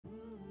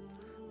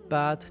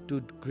path to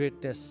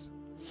greatness.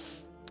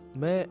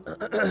 میں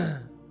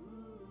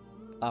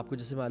آپ کو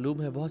جیسے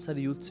معلوم ہے بہت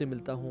ساری یوتھ سے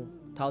ملتا ہوں,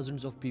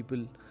 thousands of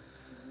people,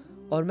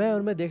 اور میں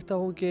ان میں دیکھتا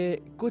ہوں کہ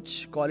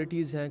کچھ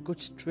کوالٹیز ہیں,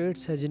 کچھ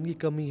ٹریٹس ہیں جن کی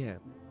کمی ہے,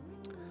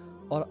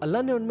 اور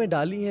اللہ نے ان میں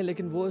ڈالی ہیں,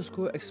 لیکن وہ اس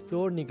کو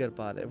ایکسپلور نہیں کر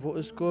پا رہے, وہ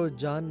اس کو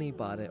جان نہیں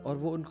پا رہے, اور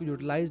وہ ان کو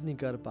یوٹیلائز نہیں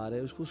کر پا رہے,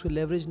 اس کو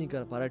لیوریج نہیں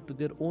کر پا رہے ٹو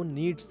دیئر اون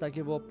نیڈس,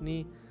 تاکہ وہ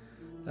اپنی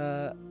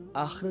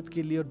آخرت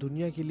کے لیے اور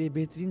دنیا کے لیے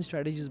بہترین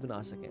اسٹریٹجیز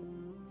بنا سکیں.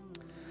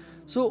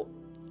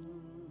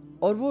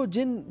 اور وہ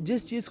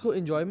جس چیز کو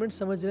انجوائمنٹ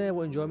سمجھ رہے ہیں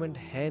وہ انجوائمنٹ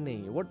ہے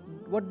نہیں.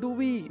 what do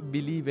we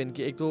believe in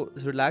کہ ایک تو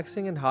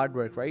relaxing and hard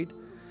work, right.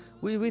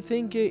 we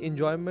think کہ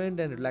enjoyment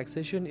and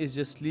relaxation is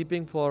just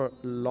sleeping for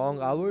long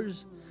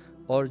hours,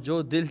 اور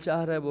جو دل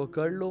چاہ رہا ہے وہ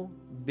کر لو,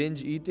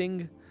 bunch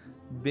eating,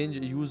 bunch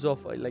use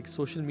of like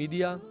social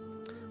media,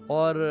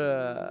 اور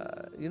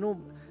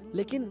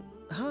لیکن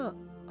ہاں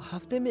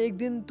ہفتے میں ایک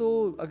دن تو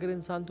اگر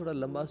انسان تھوڑا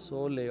لمبا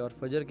سو لے اور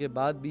فجر کے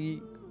بعد بھی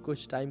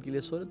کچھ ٹائم کے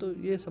لیے سو لے تو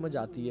یہ سمجھ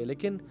آتی ہے.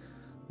 لیکن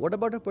واٹ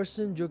اباؤٹ اے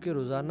پرسن جو کہ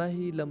روزانہ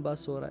ہی لمبا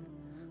سو رہا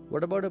ہے؟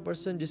 واٹ اباؤٹ اے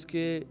پرسن جس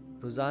کے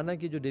روزانہ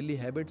کی جو ڈیلی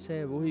ہیبٹس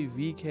ہیں وہی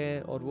ویک ہیں,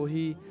 اور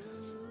وہی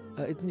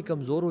اتنی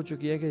کمزور ہو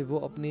چکی ہے کہ وہ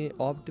اپنی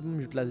آپٹیمم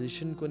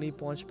یوٹیلائزیشن کو نہیں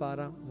پہنچ پا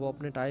رہا, وہ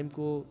اپنے ٹائم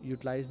کو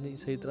یوٹیلائز نہیں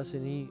صحیح طرح سے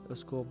نہیں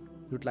اس کو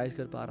یوٹیلائز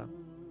کر پا رہا.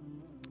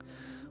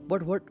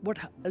 But what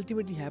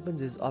ultimately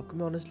happens is, آپ کو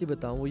میں آنیسٹلی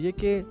بتاؤں, وہ یہ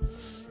کہ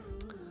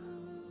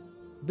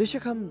بے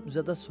شک ہم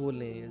زیادہ سو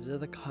لیں,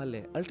 زیادہ کھا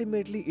لیں,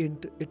 ultimately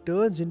it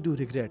turns into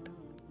regret.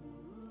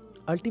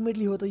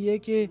 Ultimately ہوتا یہ ہے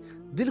کہ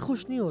دل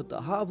خوش نہیں ہوتا.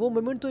 ہاں وہ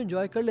مومنٹ تو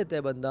انجوائے کر لیتا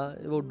ہے بندہ,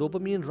 وہ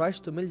ڈوپامین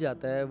رش تو مل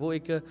جاتا ہے, وہ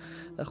ایک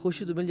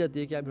خوشی تو مل جاتی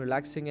ہے کہ I'm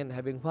relaxing and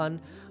having fun,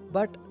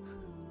 but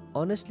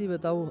honestly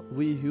بتاؤں,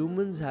 we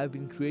humans have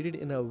been created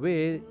in a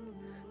way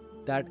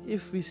that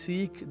if we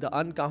seek the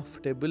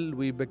uncomfortable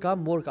we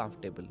become more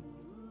comfortable.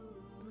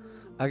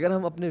 اگر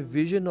ہم اپنے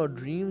ویژن اور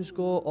ڈریمز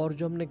کو اور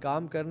جو ہم نے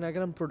کام کرنا ہے,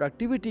 اگر ہم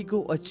پروڈکٹیوٹی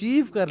کو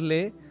اچیو کر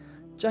لیں,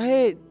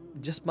 چاہے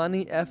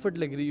جسمانی ایفرٹ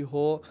لگ رہی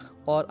ہو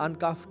اور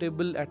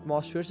انکمفرٹیبل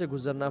ایٹماسفیئر سے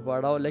گزرنا پڑ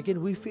رہا ہو, لیکن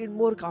وی فیل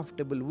more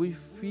comfortable, we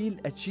feel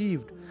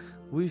achieved,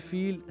 we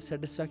feel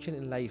satisfaction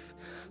in life.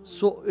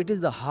 So it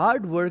is the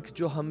hard work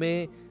جو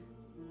ہمیں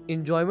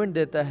انجوائمنٹ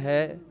دیتا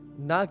ہے,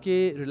 نہ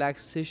کہ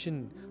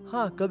ریلیکسیشن.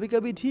 ہاں کبھی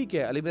کبھی ٹھیک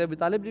ہے, علی بن ابی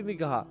طالب نے بھی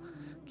کہا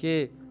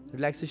کہ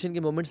ریلیکسیشن کے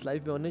مومنٹس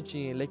لائف میں ہونے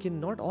چاہیے, لیکن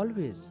ناٹ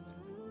آلویز.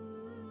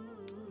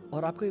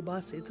 اور آپ کو یہ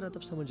بات صحیح طرح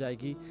تب سمجھ آئے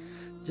گی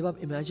جب آپ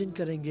امیجن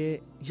کریں گے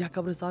یا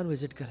قبرستان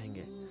وزٹ کریں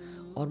گے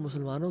اور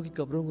مسلمانوں کی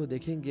قبروں کو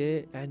دیکھیں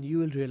گے, and you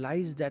will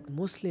realise that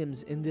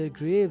Muslims in their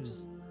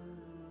graves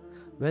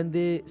when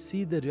they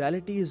C the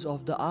realities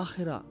of the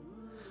آخرہ.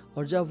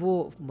 اور جب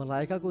وہ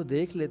ملائکہ کو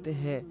دیکھ لیتے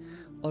ہیں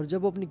اور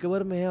جب وہ اپنی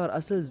قبر میں ہیں اور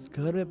اصل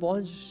گھر میں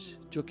پہنچ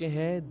چکے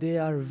ہیں, دے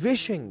آر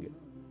وشنگ,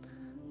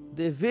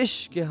 دے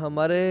وش کہ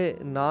ہمارے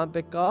نام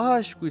پہ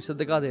کاش کوئی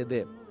صدقہ دے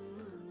دے,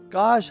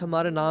 کاش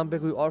ہمارے نام پہ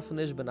کوئی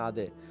آرفنیج بنا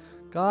دے,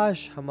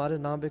 کاش ہمارے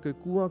نام پہ کوئی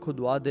کنواں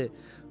کھدوا دے,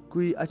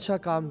 کوئی اچھا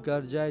کام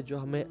کر جائے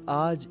جو ہمیں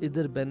آج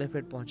ادھر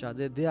بینیفٹ پہنچا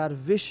دے. They are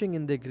wishing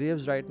in the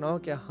graves right now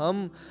کہ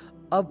ہم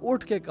اب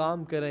اٹھ کے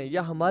کام کریں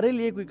یا ہمارے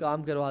لیے کوئی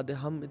کام کروا دے,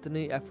 ہم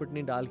اتنی ایفرٹ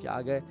نہیں ڈال کے آ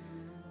گئے.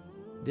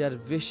 دے آر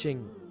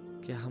وشنگ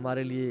کہ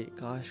ہمارے لیے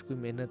کاش کوئی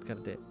محنت کر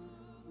دے,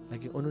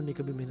 لیکن انہوں نے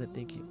کبھی محنت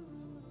نہیں کی.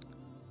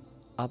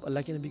 آپ اللہ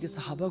کے نبی کے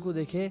صحابہ کو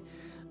دیکھیں,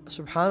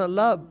 سبحان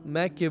اللہ,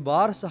 میں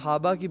کبار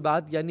صحابہ کی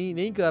بات یعنی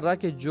نہیں کر رہا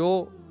کہ جو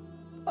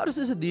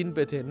عرصے سے دین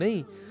پہ تھے,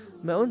 نہیں,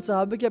 میں ان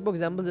صحابہ کی آپ کو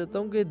ایگزامپل دیتا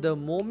ہوں کہ the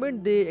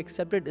moment they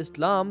accepted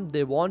Islam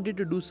they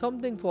wanted to do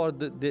something for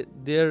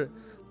their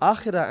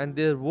آخرہ and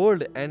their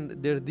world and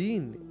their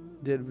deen,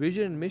 their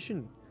vision and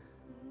mission.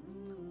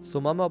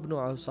 ثمامہ ابن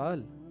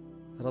عسال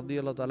رضی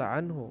اللہ تعالی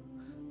عنہ,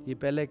 یہ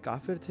پہلے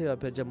کافر تھے اور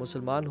پھر جب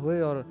مسلمان ہوئے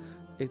اور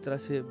ایک طرح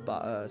سے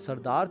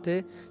سردار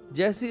تھے,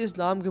 جیسے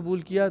اسلام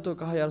قبول کیا تو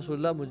کہا یا رسول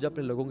اللہ مجھے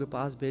اپنے لوگوں کے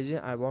پاس بھیجیں,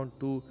 I want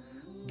to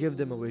give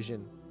them a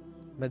vision,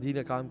 میں دین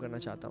کا کام کرنا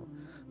چاہتا ہوں.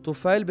 تو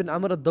فیل بن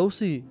عمر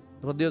الدوسی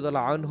رضی اللہ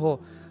عنہ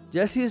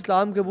جیسے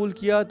اسلام قبول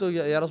کیا تو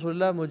یا رسول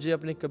اللہ مجھے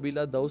اپنے قبیلہ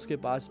دوس کے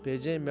پاس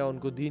بھیجیں, میں ان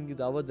کو دین کی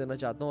دعوت دینا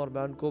چاہتا ہوں اور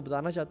میں ان کو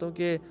بتانا چاہتا ہوں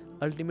کہ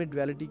الٹیمیٹ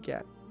ریالٹی کیا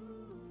ہے.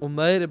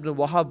 عمیر ابن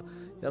وہب,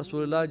 یا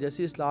رسول اللہ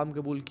جیسے اسلام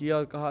قبول کیا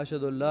اور کہا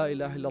اشہد اللہ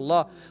الہ الا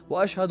اللہ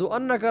واشہد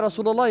انک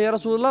رسول اللہ, یا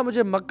رسول اللہ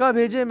مجھے مکہ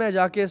بھیجیں, میں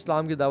جا کے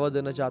اسلام کی دعوت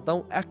دینا چاہتا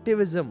ہوں.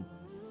 ایکٹیوزم,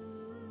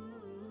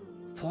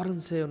 فوراً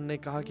سے انہوں نے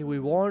کہا کہ we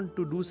want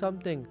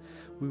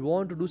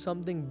to do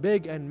something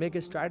big and make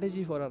a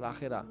strategy for our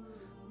آخرہ.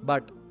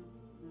 But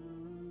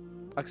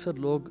اکثر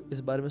لوگ اس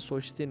بارے میں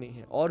سوچتے نہیں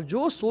ہیں, اور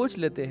جو سوچ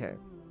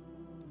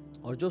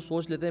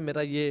لیتے ہیں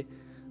میرا یہ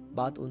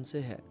بات ان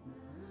سے ہے,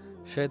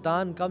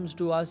 شیطان comes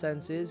to us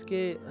and says کہ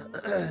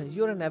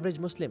you're an average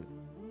Muslim,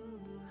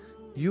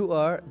 you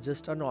are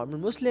just a normal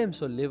Muslim,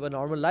 so live a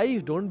normal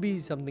life, don't be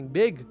something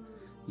big,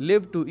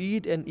 live to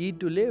eat and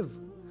eat to live,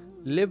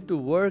 live to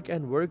work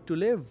and work to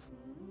live.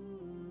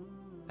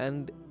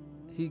 And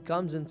he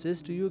comes and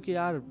says to you کہ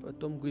یار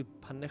تم کوئی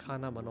فن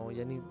خانہ بنو,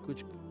 یعنی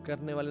کچھ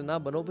کرنے والے نہ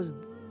بنو, بس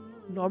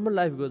normal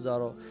life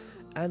گزارو,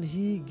 and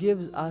he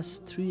gives us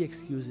 3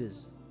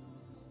 excuses.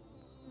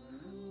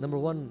 Number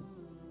 1,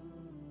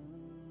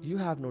 you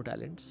have no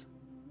talents,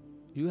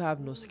 you have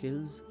no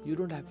skills, you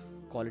don't have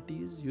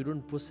qualities, you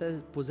don't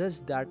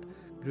possess that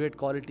great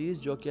qualities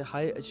جو کہ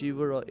high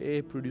achiever اور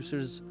A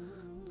producers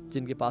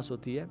جن کے پاس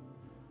ہوتی ہے.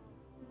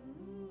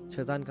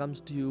 شیطان comes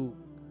to you,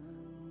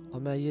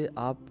 اور میں یہ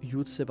آپ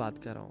یوتھ سے بات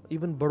کر رہا ہوں,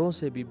 ایون بڑوں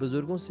سے بھی,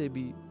 بزرگوں سے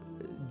بھی,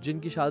 جن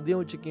کی شادیاں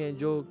ہو چکی ہیں,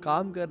 جو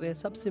کام کر رہے ہیں,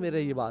 سب سے میرا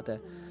یہ بات ہے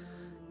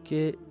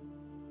کہ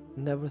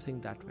never think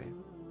that way,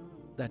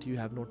 that you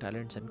have no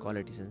talents and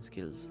qualities and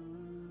skills.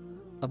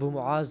 ابو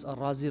معاذ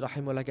الرازی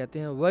رحمہ اللہ کہتے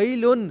ہیں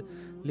وَيْلٌ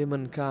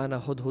لِمَنْ كَانَ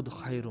هُدْهُدْ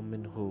خَيْرٌ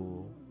مِّنْهُ.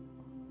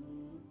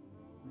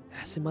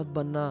 ایسے مت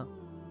بننا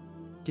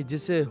کہ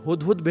جسے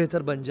ہدہد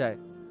بہتر بن جائے.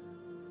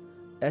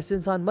 ایسے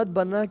انسان مت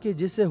بننا کہ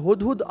جسے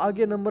ہدہد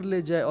آگے نمبر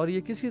لے جائے. اور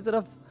یہ کس کی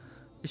طرف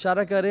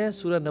اشارہ کر رہے ہیں؟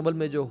 سورہ نمل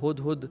میں جو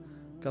ہدہد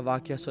کا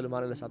واقعہ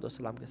سلیمان علیہ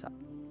السلام کے ساتھ.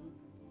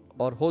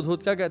 اور ہدہد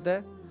کیا کہتا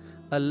ہے؟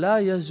 اللہ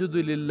یسجد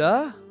للہ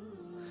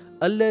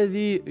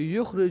الذی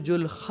یخرج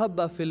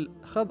الخبأ فی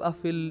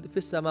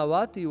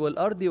السماوات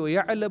والارض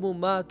ویعلم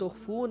ما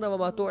تخفون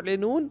وما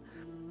تعلنون.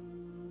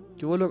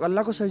 کہ وہ لوگ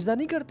اللہ کو سجدہ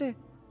نہیں کرتے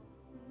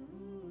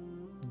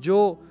جو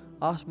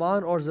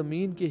آسمان اور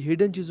زمین کی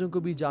ہڈن چیزوں کو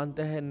بھی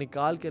جانتا ہے,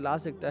 نکال کے لا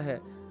سکتا ہے,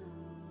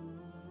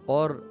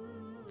 اور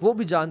وہ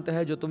بھی جانتا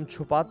ہے جو تم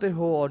چھپاتے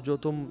ہو اور جو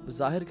تم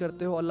ظاہر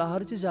کرتے ہو. اللہ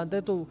ہر چیز جانتا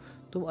ہے, تو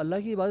تم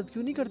اللہ کی عبادت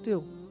کیوں نہیں کرتے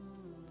ہو؟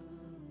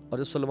 اور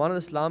جب سلیمان علیہ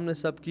السلام نے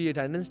سب کی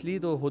اٹینڈنس لی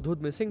تو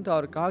ہدہد مسنگ تھا,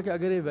 اور کہا کہ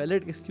اگر یہ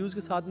ویلڈ ایکسکیوز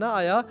کے ساتھ نہ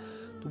آیا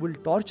تو ول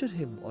ٹارچر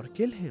ہم اور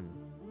کل ہم.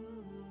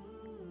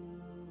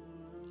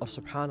 اور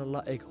سبحان اللہ,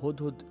 ایک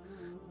ہدہد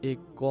ایک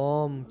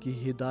قوم کی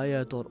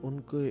ہدایت اور ان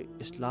کو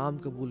اسلام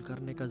قبول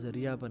کرنے کا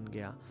ذریعہ بن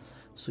گیا.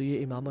 سو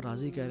یہ امام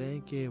راضی کہہ رہے ہیں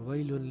کہ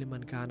وَيْلٌ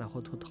لِمَنْ كَانَ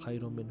هُدْهُدْ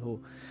خَيْرٌ مِّنْهُ.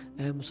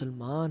 اے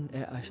مسلمان,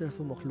 اے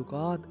اشرف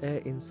مخلوقات, اے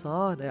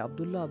انسان, اے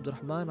عبداللہ, عبد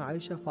الرحمن,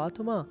 عائشہ,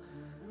 فاطمہ,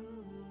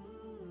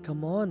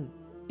 کم آن,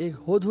 ایک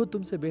ہدہد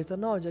تم سے بہتر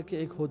نہ ہو جائے کہ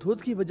ایک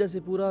ہدہد کی وجہ سے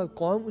پورا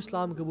قوم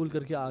اسلام قبول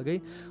کر کے آ گئی,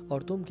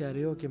 اور تم کہہ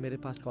رہے ہو کہ میرے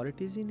پاس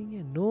کوالٹیز ہی نہیں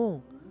ہیں. نو,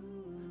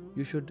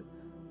 یو شوڈ.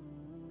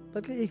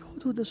 مطلب ایک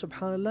ہدہد ہے,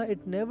 سبحان اللہ,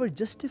 it never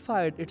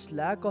justified it's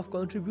lack of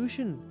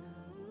contribution.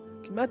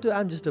 کہ میں تو I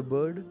am just a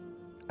bird,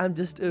 I am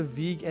just a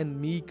week and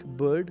make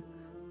bird,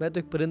 میں تو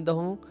ایک پرندہ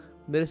ہوں,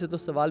 میرے سے تو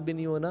سوال بھی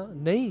نہیں ہونا.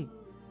 نہیں.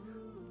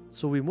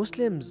 سو وی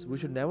Muslims, we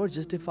should never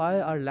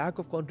justify our lack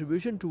of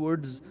contribution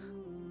towards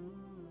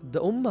the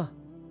امہ.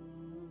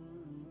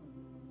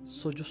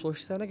 سو جو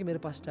سوچتا ہے نا کہ میرے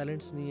پاس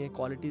ٹیلنٹس نہیں ہے,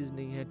 کوالٹیز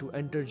نہیں ہے ٹو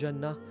انٹر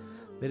جنہ,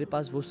 میرے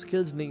پاس وہ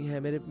سکلز نہیں ہے,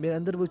 میرے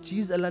اندر وہ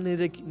چیز اللہ نے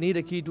نہیں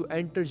رکھی ٹو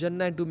انٹر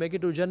جنہ and to make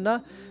it to جنہ,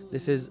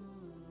 دس از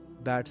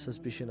بیڈ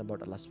سسپیشن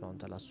اباؤٹ اللہ سبحانہ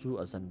وتعالی,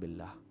 سوء ظن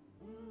باللہ,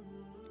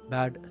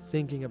 بیڈ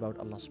تھنکنگ اباؤٹ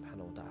اللہ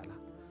سبحانہ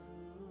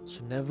وتعالی.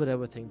 So never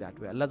ever think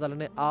that way. اللہ تعالیٰ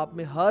نے آپ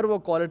میں ہر وہ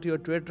کوالٹی اور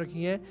ٹریٹ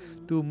رکھی ہیں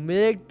to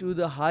make to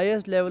the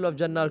highest level of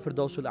جنہ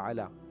الفردوس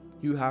الاعلیٰ.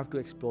 You have to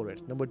explore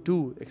it. Number 2,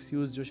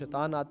 excuse جو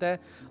شیطان آتا ہے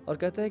اور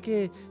کہتا ہے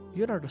کہ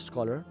you're not a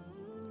scholar,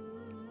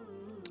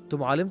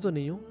 تم عالم تو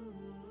نہیں ہو.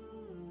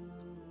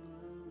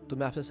 تو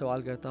میں آپ سے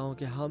سوال کرتا ہوں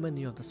کہ how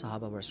many of the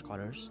Sahaba were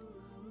scholars?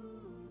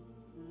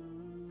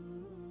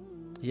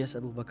 Yes,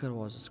 Abu Bakr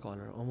was a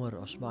scholar, Umar,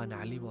 Osman,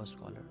 Ali was a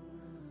scholar,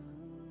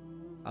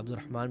 Abdul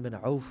Rahman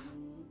bin Auf,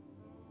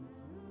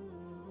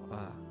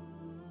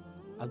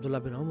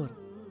 Abdullah bin Umar,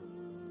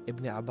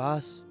 Ibn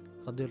Abbas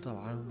رضی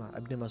اللہ عنہما,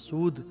 ابن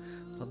مسعود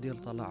رضی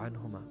اللہ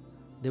عنہما,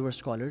 they were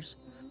scholars.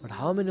 But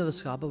how many of the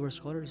Sahaba were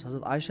scholars?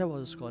 حضرت عائشہ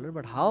was a scholar,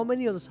 but how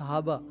many of the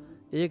Sahaba,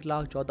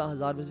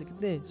 1,14,000 میں سے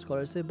کتنے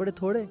scholars تھے؟ بڑے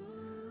تھوڑے.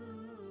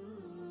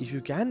 If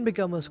you can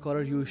become a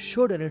scholar, you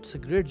should, and it's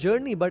a great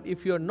journey. But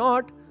if you're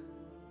not,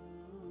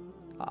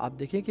 آپ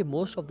دیکھیں کہ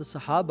most of the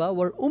Sahaba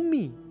were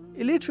ummi,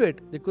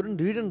 illiterate, they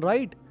couldn't read and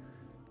write,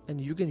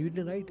 and you can read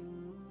and write.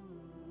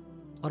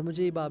 اور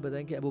مجھے یہ بات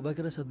بتائیں کہ ابو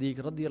بکر صدیق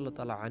رضی اللہ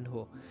تعالیٰ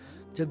عنہ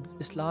جب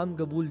اسلام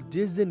قبول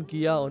جس دن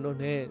کیا انہوں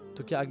نے,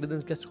 تو کیا اگلے دن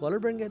کے اسکالر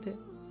بن گئے تھے؟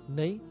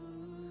 نہیں.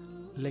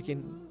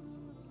 لیکن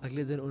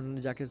اگلے دن انہوں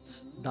نے جا کے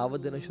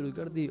دعوت دینا شروع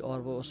کر دی, اور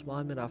وہ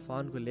عثمان بن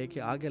عفان کو لے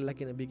کے آگے اللہ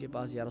کے نبی کے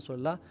پاس, یا رسول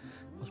اللہ,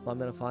 عثمان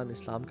بن عفان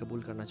اسلام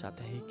قبول کرنا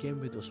چاہتے ہیں. He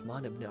came with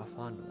عثمان ابن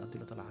عفان رضی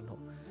اللہ تعالیٰ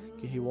عنہ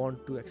کہ he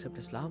want to accept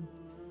اسلام.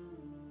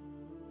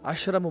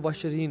 10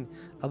 مبشرین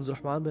عبد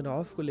الرحمن بن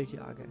عوف کو لے کے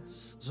آ گئے,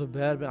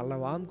 زبیر بن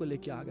العوام کو لے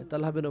کے آ گئے,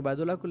 طلحہ بن عبید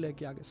اللہ کو لے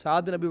کے آ گئے,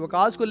 سعد بن ابی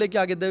وقاص کو لے کے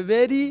آ گئے. the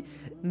very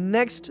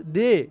next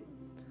day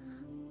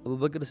ابو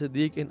بکر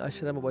صدیق ان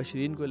 10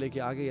 مبشرین کو لے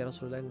کے آ گئے, یا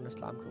رسول اللہ, انہوں نے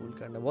اسلام قبول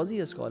کرنا. was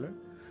he a scholar?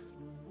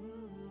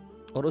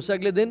 اور اس سے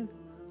اگلے دن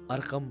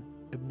ارقم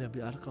ابن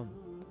ابی ارقم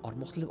اور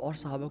مختلف اور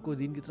صحابہ کو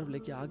دین کی طرف لے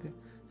کے آ گئے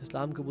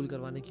اسلام قبول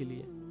کروانے کے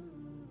لیے.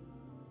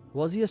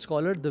 was he a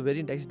scholar? the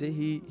very next day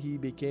he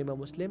became a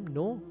Muslim?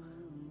 No,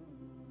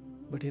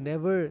 but he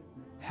never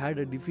had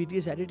a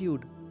defeatist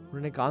attitude.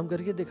 انہوں نے کام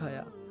کر کے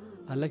دکھایا.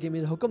 اللہ کے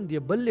میرے حکم دیا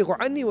بلغوا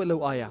عنی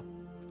ولو آیا.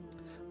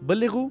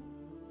 بلغو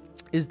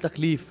از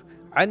تکلیف,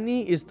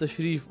 عنی از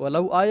تشریف,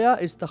 ولو آیا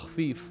از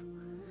تخفیف.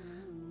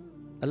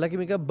 اللہ کے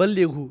میں کہا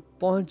بلغو,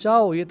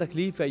 پہنچاؤ, یہ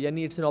تکلیف ہے,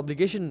 یعنی اٹس این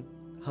obligation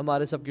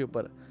ہمارے سب کے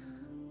اوپر.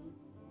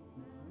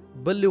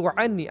 بلغ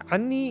عنی،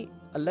 عنی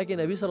اللہ کے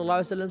نبی صلی اللہ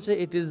علیہ وسلم سے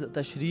اٹ از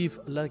تشریف،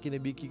 اللہ کے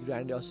نبی کی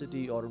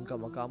گرینڈیوسٹی اور ان کا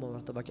مقام و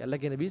مرتبہ کہ اللہ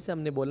کے نبی سے ہم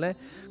نے بولنا ہے،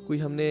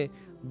 کوئی ہم نے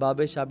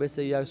بابے شابے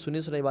سے یا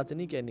سنی باتیں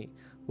نہیں کہنی.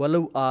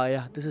 ولو آیہ،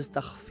 دس از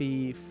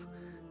تخفیف،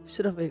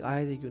 صرف ایک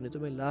آیت ہی کیوں نہیں،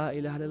 تمہیں لا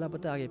الہ الا اللہ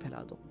پتہ آگے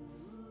پھیلا دو.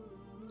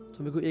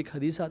 تمہیں کوئی ایک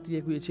حدیث آتی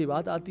ہے، کوئی اچھی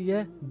بات آتی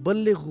ہے،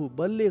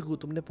 بلغو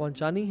تم نے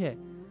پہنچانی ہے،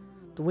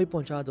 تم وہی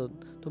پہنچا دو.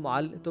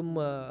 تم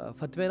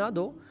فتوے نہ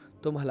دو،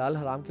 تم حلال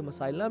حرام کے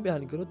مسائل نہ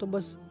بیان کرو، تم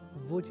بس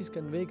وہ چیز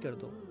کنوے کر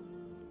دو.